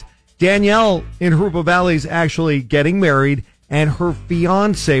Danielle in Harupa Valley is actually getting married, and her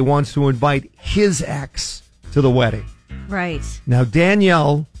fiance wants to invite his ex to the wedding. Right. Now,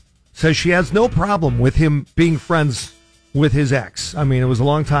 Danielle says she has no problem with him being friends with his ex. I mean, it was a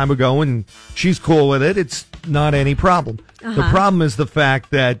long time ago, and she's cool with it. It's not any problem. The problem is the fact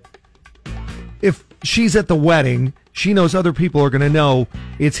that if she's at the wedding, she knows other people are going to know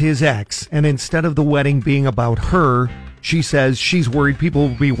it's his ex. And instead of the wedding being about her, she says she's worried people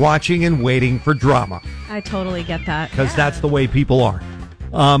will be watching and waiting for drama. I totally get that. Because that's the way people are.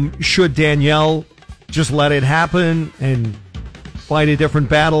 Should Danielle just let it happen and fight a different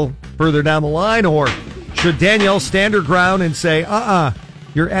battle further down the line? Or should Danielle stand her ground and say,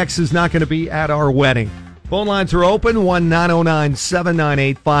 your ex is not going to be at our wedding? Phone lines are open,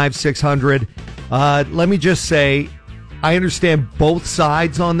 1-909-798-5600. Let me just say, I understand both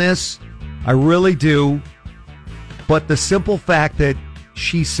sides on this. I really do. But the simple fact that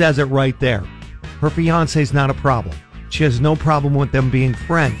she says it right there, her fiancé is not a problem. She has no problem with them being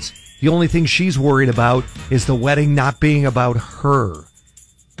friends. The only thing she's worried about is the wedding not being about her.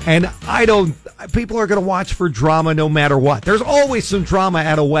 And people are going to watch for drama no matter what. There's always some drama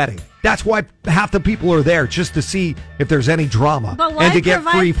at a wedding. That's why half the people are there, just to see if there's any drama and to get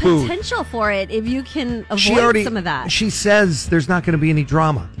free food. Potential for it if you can avoid some of that? She says there's not going to be any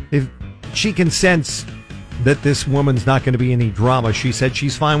drama. If she can sense that this woman's not going to be any drama, she said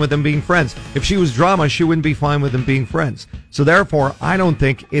she's fine with them being friends. If she was drama, she wouldn't be fine with them being friends. So therefore, I don't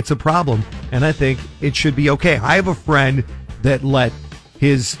think it's a problem, and I think it should be okay. I have a friend that let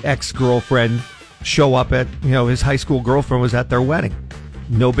his ex-girlfriend show up at, his high school girlfriend was at their wedding.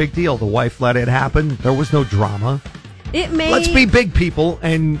 No big deal. The wife let it happen. There was no drama. Let's be big people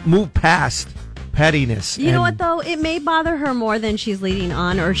and move past pettiness. You know what, though? It may bother her more than she's leading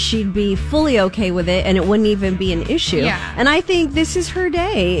on, or she'd be fully okay with it, and it wouldn't even be an issue. Yeah. And I think this is her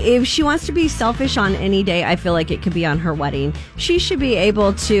day. If she wants to be selfish on any day, I feel like it could be on her wedding. She should be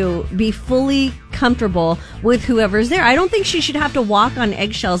able to be fully comfortable with whoever's there. I don't think she should have to walk on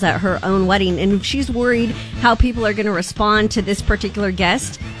eggshells at her own wedding. And if she's worried how people are going to respond to this particular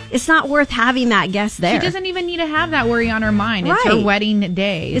guest, it's not worth having that guest there. She doesn't even need to have that worry on her mind. It's her wedding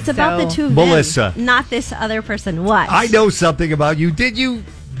day. It's about the two of Melissa, them, not this other person. What? I know something about you. Did you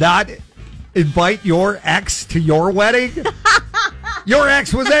not invite your ex to your wedding? Your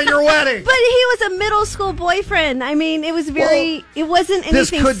ex was at your wedding. But he was a middle school boyfriend. I mean, it was it wasn't anything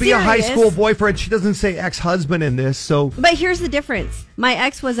This could be a high serious. school boyfriend. She doesn't say ex-husband in this, so. But here's the difference. My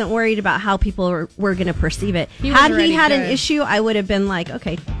ex wasn't worried about how people were going to perceive it. He Had was he had already an good. issue, I would have been like,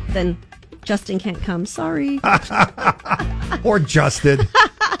 okay, then Justin can't come. Sorry. Poor Justin.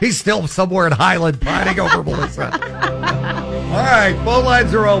 He's still somewhere in Highland pining over Melissa. All right, phone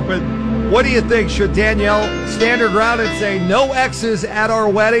lines are open. What do you think? Should Danielle stand her ground and say no exes at our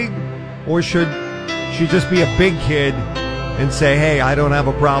wedding? Or should she just be a big kid and say, hey, I don't have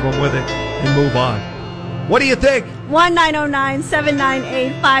a problem with it, and move on? What do you think?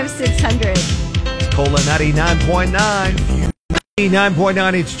 1-909-798-5600. Cola 99.9.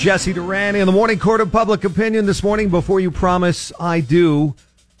 99.9, it's Jesse Duran in the Morning Court of Public Opinion this morning. Before you promise I do,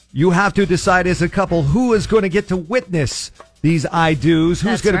 you have to decide as a couple who is going to get to witness these I do's,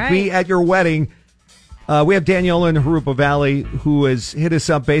 who's going to be at your wedding. We have Danielle in Harupa Valley who has hit us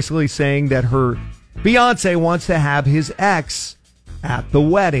up basically saying that her fiance wants to have his ex at the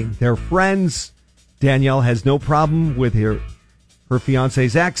wedding. They're friends. Danielle has no problem with her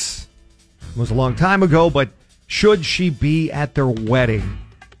fiance's ex. It was a long time ago, but should she be at their wedding?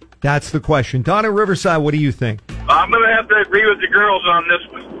 That's the question. Don in Riverside, what do you think? I'm going to have to agree with the girls on this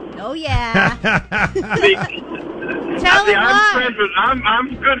one. Oh, yeah. I'm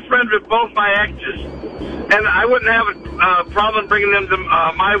good friends with both my exes, and I wouldn't have a problem bringing them to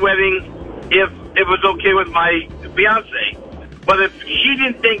my wedding if it was okay with my fiance. But if she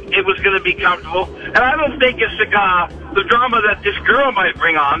didn't think it was going to be comfortable, and I don't think it's the drama that this girl might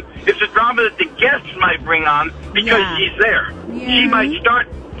bring on, it's the drama that the guests might bring on because she's there. Yeah. She might start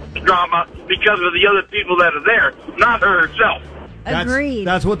drama because of the other people that are there, not her herself. Agreed.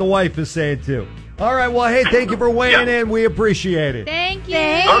 That's what the wife is saying, too. All right, well, hey, thank you for weighing in. We appreciate it. Thank you.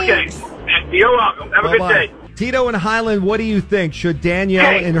 Okay. You're welcome. Have a good day. Tito in Highland, what do you think? Should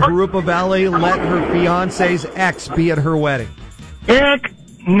Danielle in Harupa Valley let her fiance's ex be at her wedding? Heck,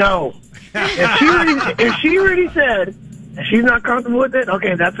 no. If she already said she's not comfortable with it,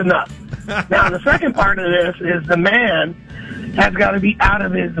 okay, that's enough. Now, the second part of this is the man has got to be out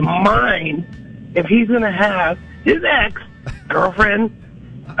of his mind if he's going to have his ex, girlfriend,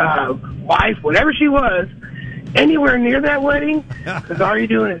 wife, whatever she was, anywhere near that wedding, because all you're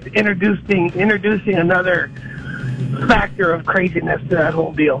doing is introducing another factor of craziness to that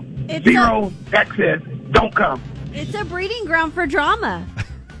whole deal. It's Zero exes, don't come. It's a breeding ground for drama.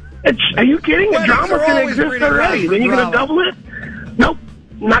 Are you kidding? The Weddings drama's are going to always exist breeding already. grounds Then for you're going to drama. double it? Nope,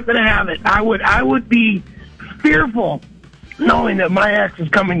 not going to have it. I would be fearful knowing that my ex is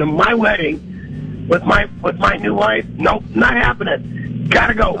coming to my wedding with my new wife. Nope, not happening.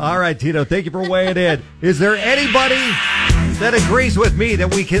 Gotta go. All right, Tito, thank you for weighing in. Is there anybody that agrees with me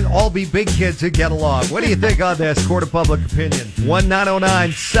that we can all be big kids and get along? What do you think on this? Court of Public Opinion.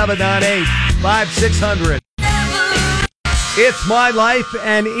 1-909-798-5600. It's my life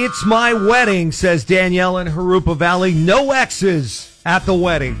and it's my wedding, says Danielle in Harupa Valley. No exes at the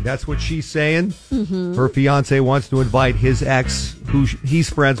wedding. That's what she's saying. Her fiance wants to invite his ex, who he's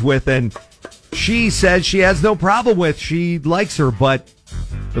friends with, and she says she has no problem with. She likes her, but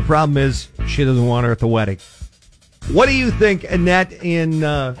the problem is she doesn't want her at the wedding. What do you think, Annette,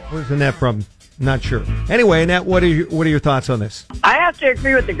 where's Annette from? Not sure. Anyway, Annette, what are your thoughts on this? I have to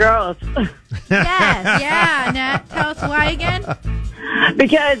agree with the girls Yes. Yeah, Nat, tell us why again.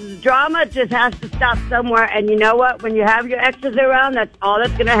 because drama just has to stop somewhere. And you know what? When you have your exes around, that's all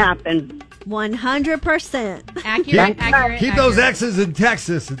that's going to happen. 100%. Accurate. Keep those exes in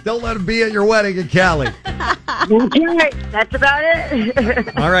Texas and don't let them be at your wedding in Cali. Okay, that's about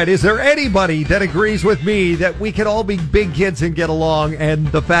it. All right. Is there anybody that agrees with me that we can all be big kids and get along, and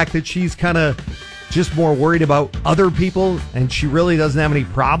the fact that she's kind of just more worried about other people and she really doesn't have any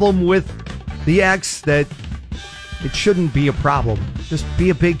problem with the ex, that it shouldn't be a problem? Just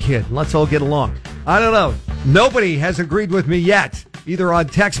be a big kid and let's all get along. I don't know. Nobody has agreed with me yet, either on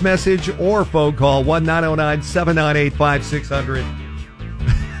text message or phone call. 1-909-798-5600.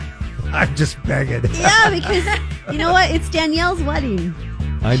 I'm just begging. Yeah, because you know what? It's Danielle's wedding.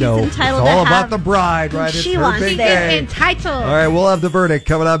 I know. It's entitled all to about have the bride, right? she It's her wants big it. day. Entitled. All right, we'll have the verdict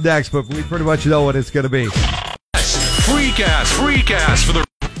coming up next, but we pretty much know what it's going to be. Freak ass for the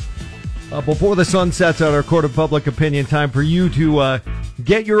Before the sun sets on our Court of Public Opinion, time for you to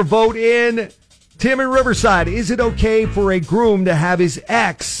get your vote in. Tim in Riverside, is it okay for a groom to have his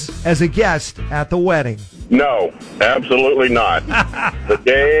ex as a guest at the wedding? No, absolutely not. The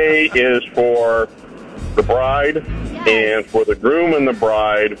day is for the bride and for the groom and the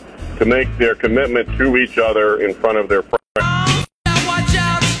bride to make their commitment to each other in front of their friends.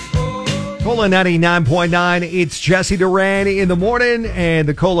 Cola 99.9, it's Jesse Duran in the morning, and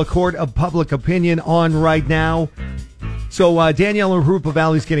the Cola Court of Public Opinion on right now. So Danielle in Harupa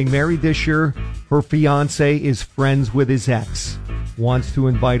Valley is getting married this year. Her fiance is friends with his ex, wants to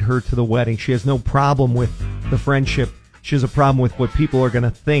invite her to the wedding. She has no problem with the friendship. She has a problem with what people are going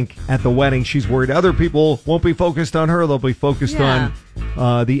to think at the wedding. She's worried other people won't be focused on her. They'll be focused on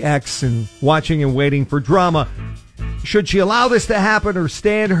the ex and watching and waiting for drama. Should she allow this to happen or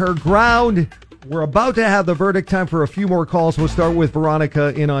stand her ground? We're about to have the verdict. Time for a few more calls. We'll start with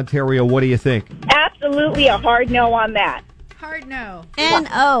Veronica in Ontario. What do you think? Absolutely a hard no on that. Hard no.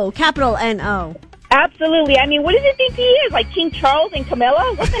 N-O, capital N-O. Absolutely. I mean, what does he think he is? Like King Charles and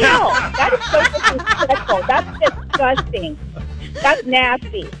Camilla? What the hell? That is so disrespectful. That's disgusting. That's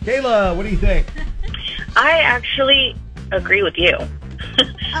nasty. Kayla, what do you think? I actually agree with you.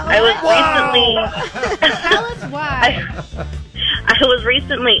 I was recently... Tell us why. I was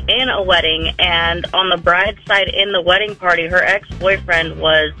recently in a wedding, and on the bride's side in the wedding party, her ex-boyfriend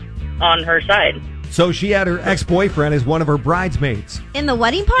was on her side. So she had her ex-boyfriend as one of her bridesmaids. In the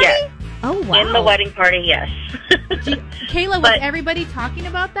wedding party? Yes. Oh, wow. In the wedding party, yes. Kayla, was everybody talking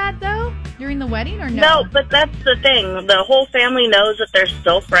about that, though, during the wedding, or no? No, but that's the thing. The whole family knows that they're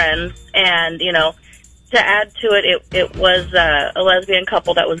still friends, and, you know, to add to it, it was a lesbian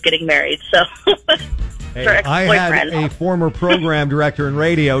couple that was getting married, so... Hey, I had a former program director in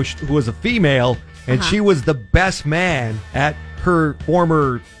radio who was a female, and she was the best man at her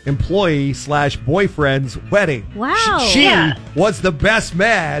former employee / boyfriend's wedding. Wow. She was the best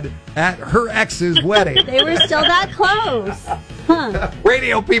man at her ex's wedding. They were still that close. Huh.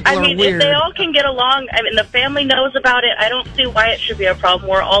 Radio people are weird. If they all can get along, I mean, the family knows about it. I don't see why it should be a problem.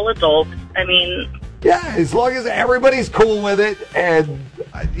 We're all adults. I mean... Yeah, as long as everybody's cool with it, and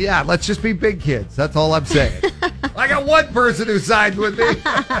let's just be big kids. That's all I'm saying. I got one person who signed with me.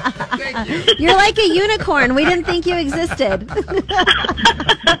 Thank you. You're like a unicorn. We didn't think you existed.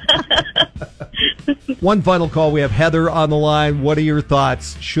 One final call. We have Heather on the line. What are your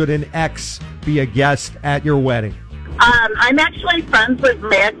thoughts? Should an ex be a guest at your wedding? I'm actually friends with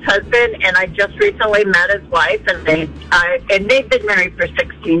my ex-husband, and I just recently met his wife, and they've been married for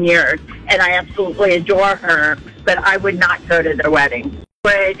 16 years, and I absolutely adore her, but I would not go to their wedding.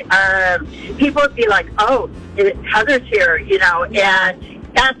 But people would be like, oh, Heather's here, you know, and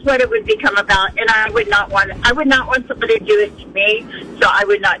That's what it would become about, and I would not want somebody to do it to me, so I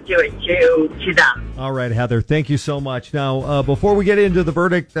would not do it to them. All right, Heather, thank you so much. Now, before we get into the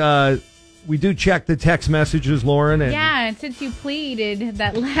verdict, we do check the text messages, Lauren. And yeah, and since you pleaded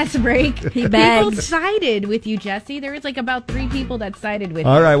that last break, He people begged. sided with you, Jesse. There was like about 3 people that sided with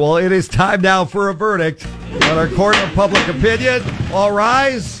you. all right, well, it is time now for a verdict on our court of public opinion. All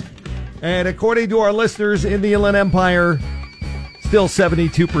rise. And according to our listeners in the Inland Empire, still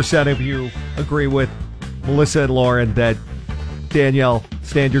 72% of you agree with Melissa and Lauren that Danielle,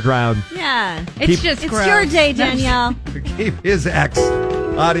 stand your ground. Yeah. It's just It's gross. your day, Danielle. Keep his ex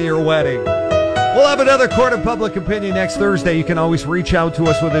out of your wedding. We'll have another court of public opinion next Thursday. You can always reach out to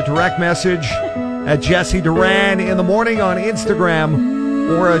us with a direct message at Jesse Duran in the morning on Instagram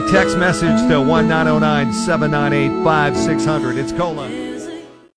or a text message to 1909-798-5600. It's Cola.